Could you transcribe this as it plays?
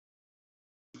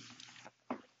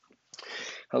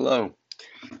Hello,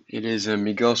 it is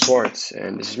Miguel Swartz,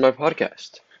 and this is my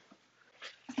podcast.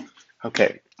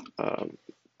 Okay, um,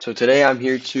 so today I'm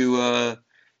here to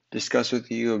discuss with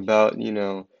you about,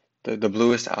 the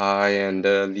bluest eye and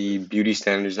the beauty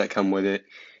standards that come with it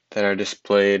that are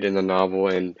displayed in the novel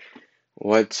and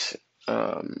what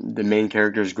the main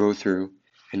characters go through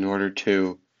in order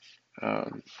to,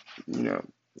 um, you know,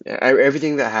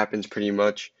 everything that happens pretty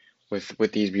much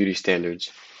with these beauty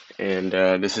standards. And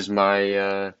this is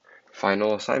my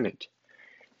final assignment.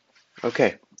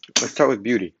 Okay, let's start with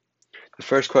beauty. The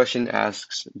first question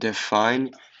asks,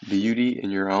 define beauty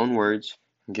in your own words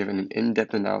and give an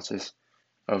in-depth analysis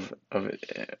of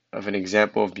an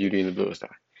example of beauty in the bluest eye.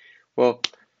 Well,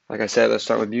 like I said, let's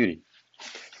start with beauty.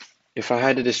 If I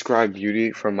had to describe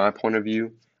beauty from my point of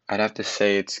view, I'd have to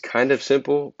say it's kind of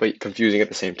simple but confusing at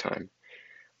the same time.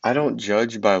 I don't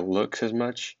judge by looks as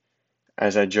much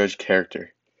as I judge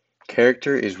character.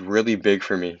 Character is really big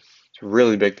for me. It's a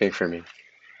really big thing for me.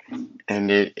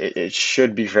 And it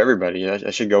should be for everybody.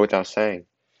 That should go without saying.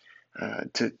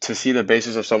 To see the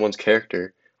basis of someone's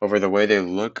character over the way they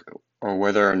look or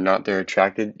whether or not you're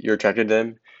attracted to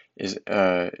them, is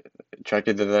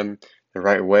attracted to them the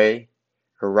right way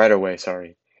or right away,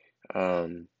 sorry,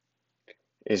 um,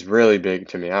 is really big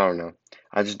to me. I don't know.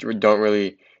 I just don't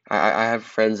really. I have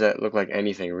friends that look like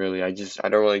anything really. I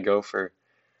don't really go for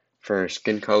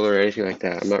skin color or anything like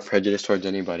that. I'm not prejudiced towards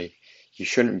anybody. You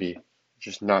shouldn't be.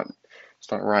 It's not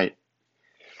right.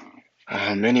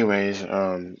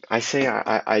 I say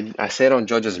I don't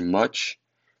judge as much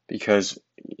because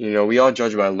we all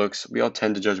judge by looks. We all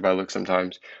tend to judge by looks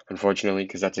sometimes, unfortunately,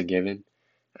 because that's a given.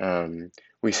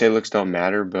 We say looks don't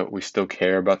matter, but we still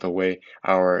care about the way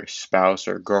our spouse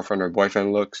or girlfriend or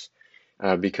boyfriend looks,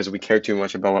 because we care too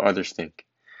much about what others think.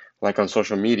 Like on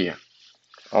social media,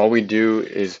 all we do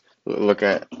is look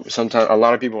at sometimes a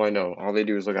lot of people I know, all they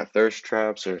do is look at thirst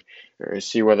traps or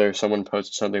see whether someone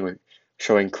posts something with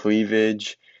showing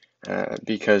cleavage,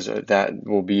 because that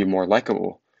will be more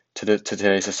likable to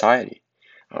today's society.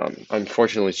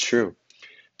 Unfortunately, it's true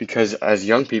because as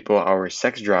young people, our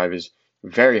sex drive is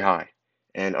very high,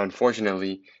 and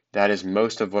unfortunately, that is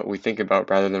most of what we think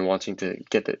about rather than wanting to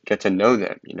get to know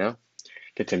them.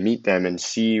 Get to meet them and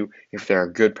see if they're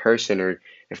a good person or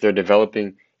if they're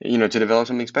developing, to develop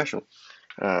something special.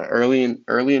 Early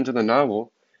into the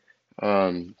novel,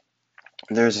 um,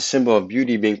 there's a symbol of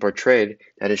beauty being portrayed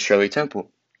that is Shirley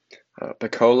Temple.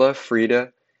 Pecola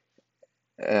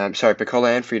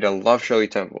and Frida love Shirley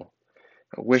Temple,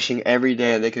 wishing every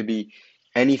day they could be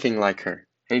anything like her,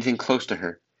 anything close to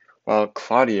her, while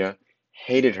Claudia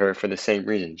hated her for the same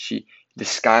reason. She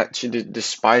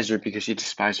despised her because she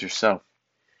despised herself,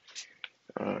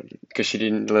 because she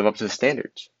didn't live up to the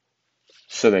standards.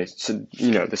 The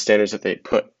standards that they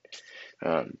put.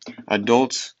 Um,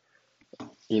 Adults,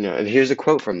 and here's a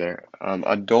quote from there.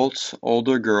 Adults,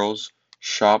 older girls,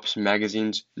 shops,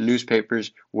 magazines,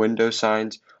 newspapers, window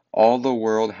signs, all the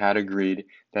world had agreed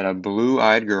that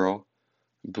blue-haired girl,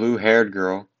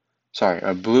 sorry,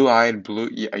 a blue-eyed,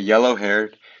 a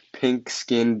yellow-haired,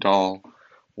 pink-skinned doll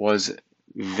was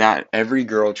that every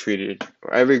girl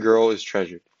is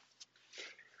treasured.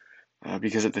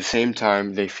 Because at the same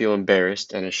time they feel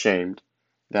embarrassed and ashamed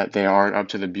that they aren't up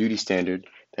to the beauty standard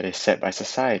that is set by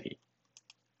society.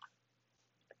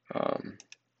 Um,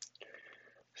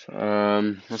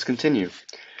 let's continue.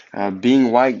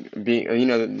 Being white,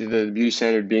 the beauty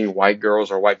standard being white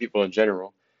girls or white people in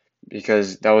general,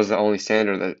 because that was the only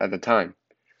standard at the time.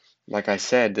 Like I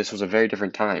said, this was a very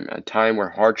different time, a time where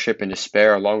hardship and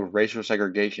despair, along with racial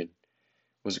segregation,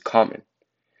 was common.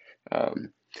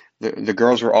 Um, the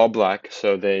girls were all black,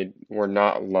 so they were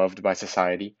not loved by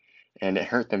society, and it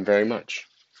hurt them very much.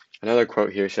 Another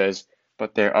quote here says,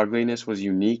 "But their ugliness was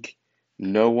unique.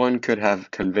 No one could have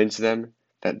convinced them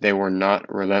that they were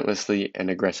not relentlessly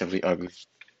and aggressively ugly."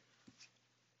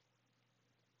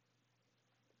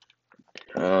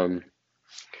 Um,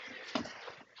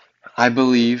 I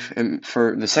believe, and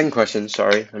for the second question,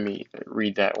 sorry, let me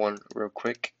read that one real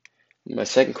quick. The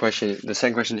second question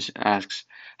asks,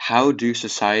 how does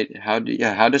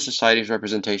society's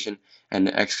representation and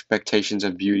expectations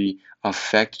of beauty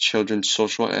affect children's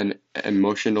social and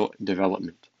emotional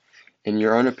development? In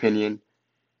your own opinion,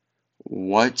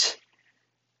 what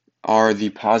are the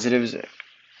positives?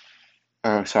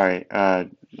 Oh, sorry, that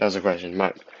was a question.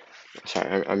 I'm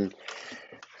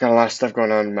got a lot of stuff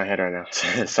going on in my head right now.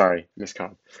 Sorry, Miss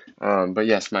Cobb. But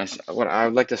yes, what I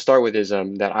would like to start with is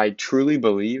that I truly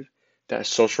believe that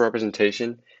social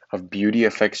representation of beauty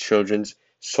affects children's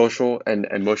social and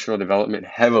emotional development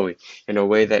heavily in a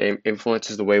way that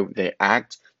influences the way they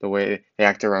act, the way they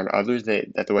act around others,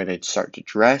 the way they start to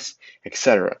dress,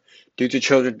 etc. Due to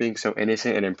children being so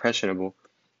innocent and impressionable,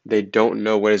 they don't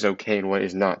know what is okay and what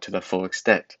is not to the full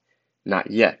extent.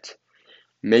 Not yet.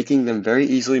 Making them very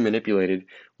easily manipulated,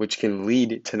 which can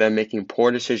lead to them making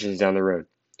poor decisions down the road.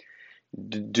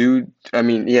 Down the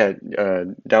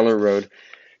road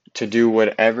to do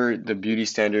whatever the beauty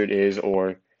standard is,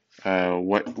 or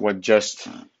what just,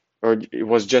 or it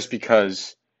was just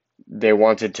because they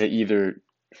wanted to either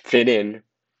fit in,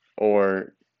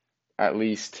 or at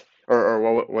least,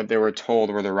 or what they were told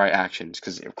were the right actions,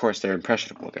 because of course they're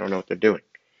impressionable, they don't know what they're doing.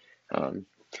 Um,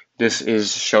 this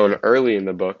is shown early in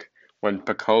the book when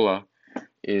Pecola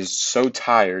is so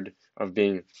tired of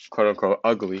being quote unquote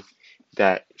ugly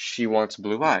that she wants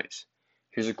blue eyes.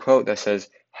 Here's a quote that says,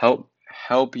 help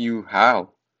you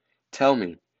how? Tell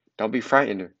me. Don't be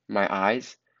frightened. My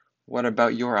eyes? What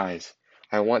about your eyes?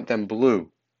 I want them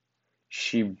blue.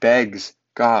 She begs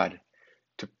God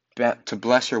to to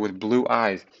bless her with blue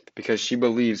eyes, because she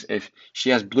believes if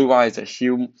she has blue eyes that she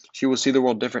will see the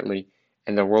world differently,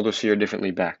 and the world will see her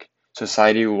differently back.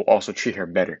 Society will also treat her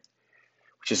better,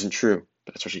 which isn't true,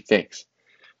 but that's what she thinks.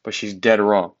 But she's dead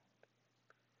wrong.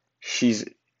 She's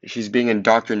she's being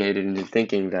indoctrinated into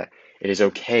thinking that it is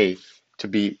okay to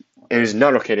be it is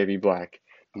not okay to be black,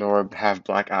 nor have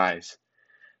black eyes.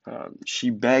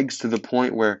 She begs to the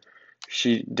point where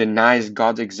she denies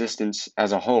God's existence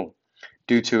as a whole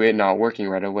due to it not working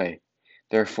right away.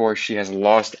 Therefore, she has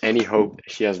lost any hope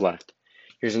she has left.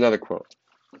 Here's another quote.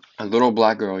 A little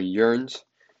black girl yearns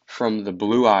from the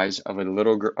blue eyes of a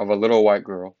little white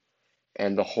girl,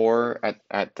 and the horror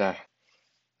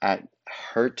at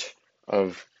hurt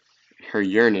of her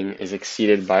yearning is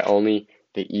exceeded by only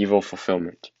the evil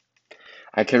fulfillment.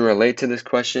 I can relate to this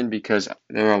question because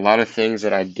there are a lot of things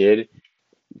that I did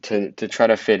to try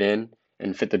to fit in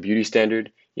and fit the beauty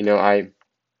standard. I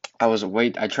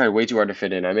tried way too hard to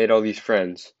fit in. I made all these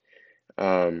friends.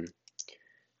 Um,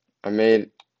 I made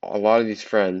a lot of these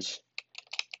friends,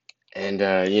 and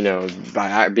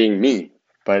by being me.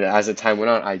 But as the time went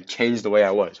on, I changed the way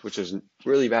I was, which was a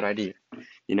really bad idea.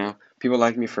 People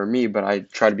liked me for me, but I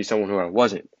tried to be someone who I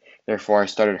wasn't. Therefore, I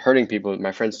started hurting people.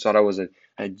 My friends thought I was a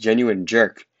genuine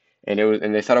jerk, and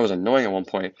they thought I was annoying at one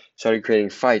point. Started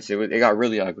creating fights. It got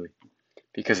really ugly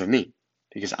because of me,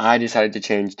 because I decided to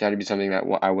change, to be something that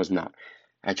I was not.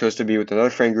 I chose to be with another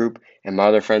friend group, and my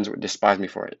other friends would despise me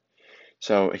for it.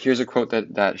 So here's a quote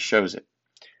that shows it.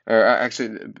 Or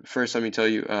actually, first let me tell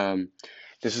you,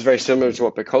 this is very similar to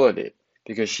what Pecola did,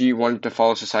 because she wanted to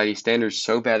follow society standards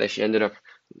so bad that she ended up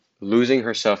losing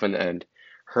herself in the end.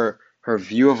 Her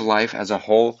view of life as a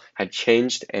whole had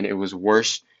changed, and it was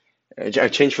worse.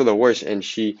 It changed for the worse, and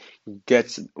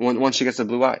once she gets the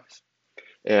blue eyes.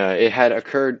 It had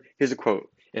occurred. Here's a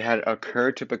quote. It had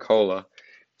occurred to Pecola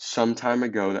some time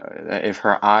ago that if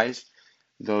her eyes,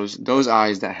 those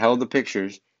eyes that held the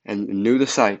pictures and knew the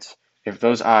sights, if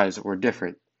those eyes were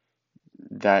different,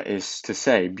 that is to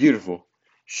say, beautiful,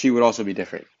 she would also be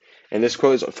different. And this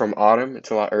quote is from Autumn.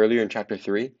 It's a lot earlier in chapter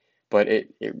 3, but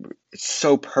it's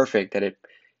so perfect that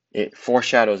it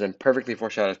foreshadows and perfectly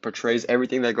foreshadows, portrays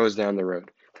everything that goes down the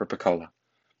road for Pecola,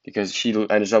 because she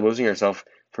ends up losing herself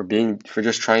for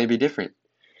just trying to be different.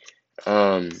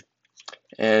 And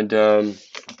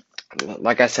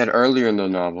like I said earlier in the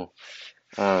novel,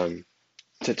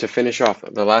 to finish off,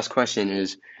 the last question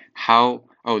is how.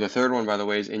 Oh, the third one, by the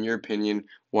way, is, in your opinion,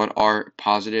 what are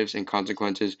positives and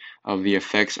consequences of the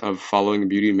effects of following the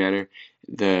beauty and manner,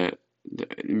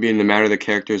 being the manner the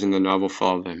characters in the novel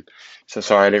follow them? So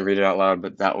sorry I didn't read it out loud,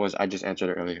 but I just answered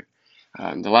it earlier.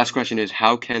 The last question is,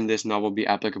 how can this novel be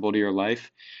applicable to your life?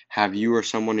 Have you or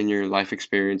someone in your life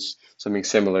experienced something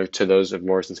similar to those of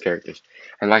Morrison's characters?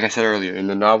 And like I said earlier, in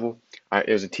the novel,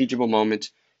 it was a teachable moment,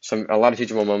 a lot of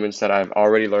teachable moments that I've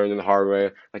already learned in the hard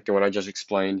way, like the one I just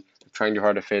explained. Trying too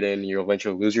hard to fit in, you'll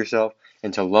eventually lose yourself,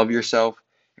 and to love yourself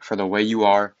for the way you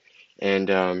are, and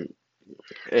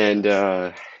and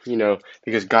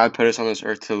because God put us on this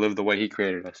earth to live the way He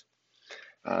created us.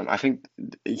 I think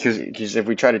because if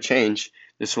we try to change,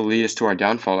 this will lead us to our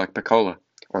downfall, like Pecola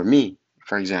or me,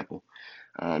 for example.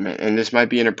 And this might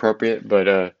be inappropriate,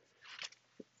 but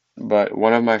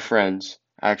one of my friends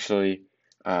actually,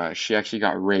 she actually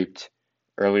got raped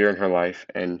earlier in her life,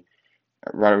 and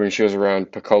right when she was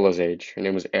around Pecola's age. Her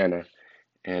name was Anna,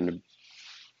 and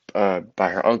by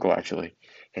her uncle actually,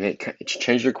 and it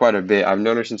changed her quite a bit. I've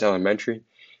known her since elementary,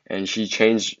 and she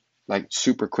changed like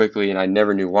super quickly, and I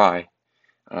never knew why.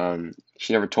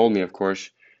 She never told me, of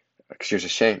course, because she was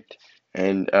ashamed.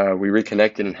 And we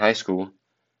reconnected in high school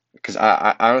because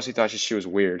I honestly thought she was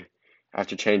weird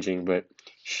after changing, but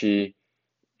she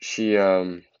she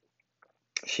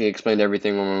She explained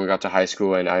everything when we got to high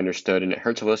school, and I understood, and it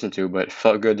hurt to listen to, but it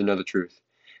felt good to know the truth.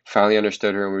 Finally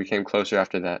understood her, and we became closer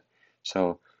after that.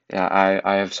 So yeah,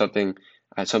 I have something,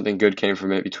 something good came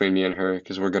from it between me and her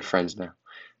because we're good friends now.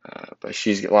 But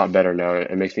she's a lot better now, and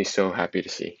it makes me so happy to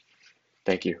see.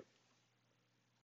 Thank you.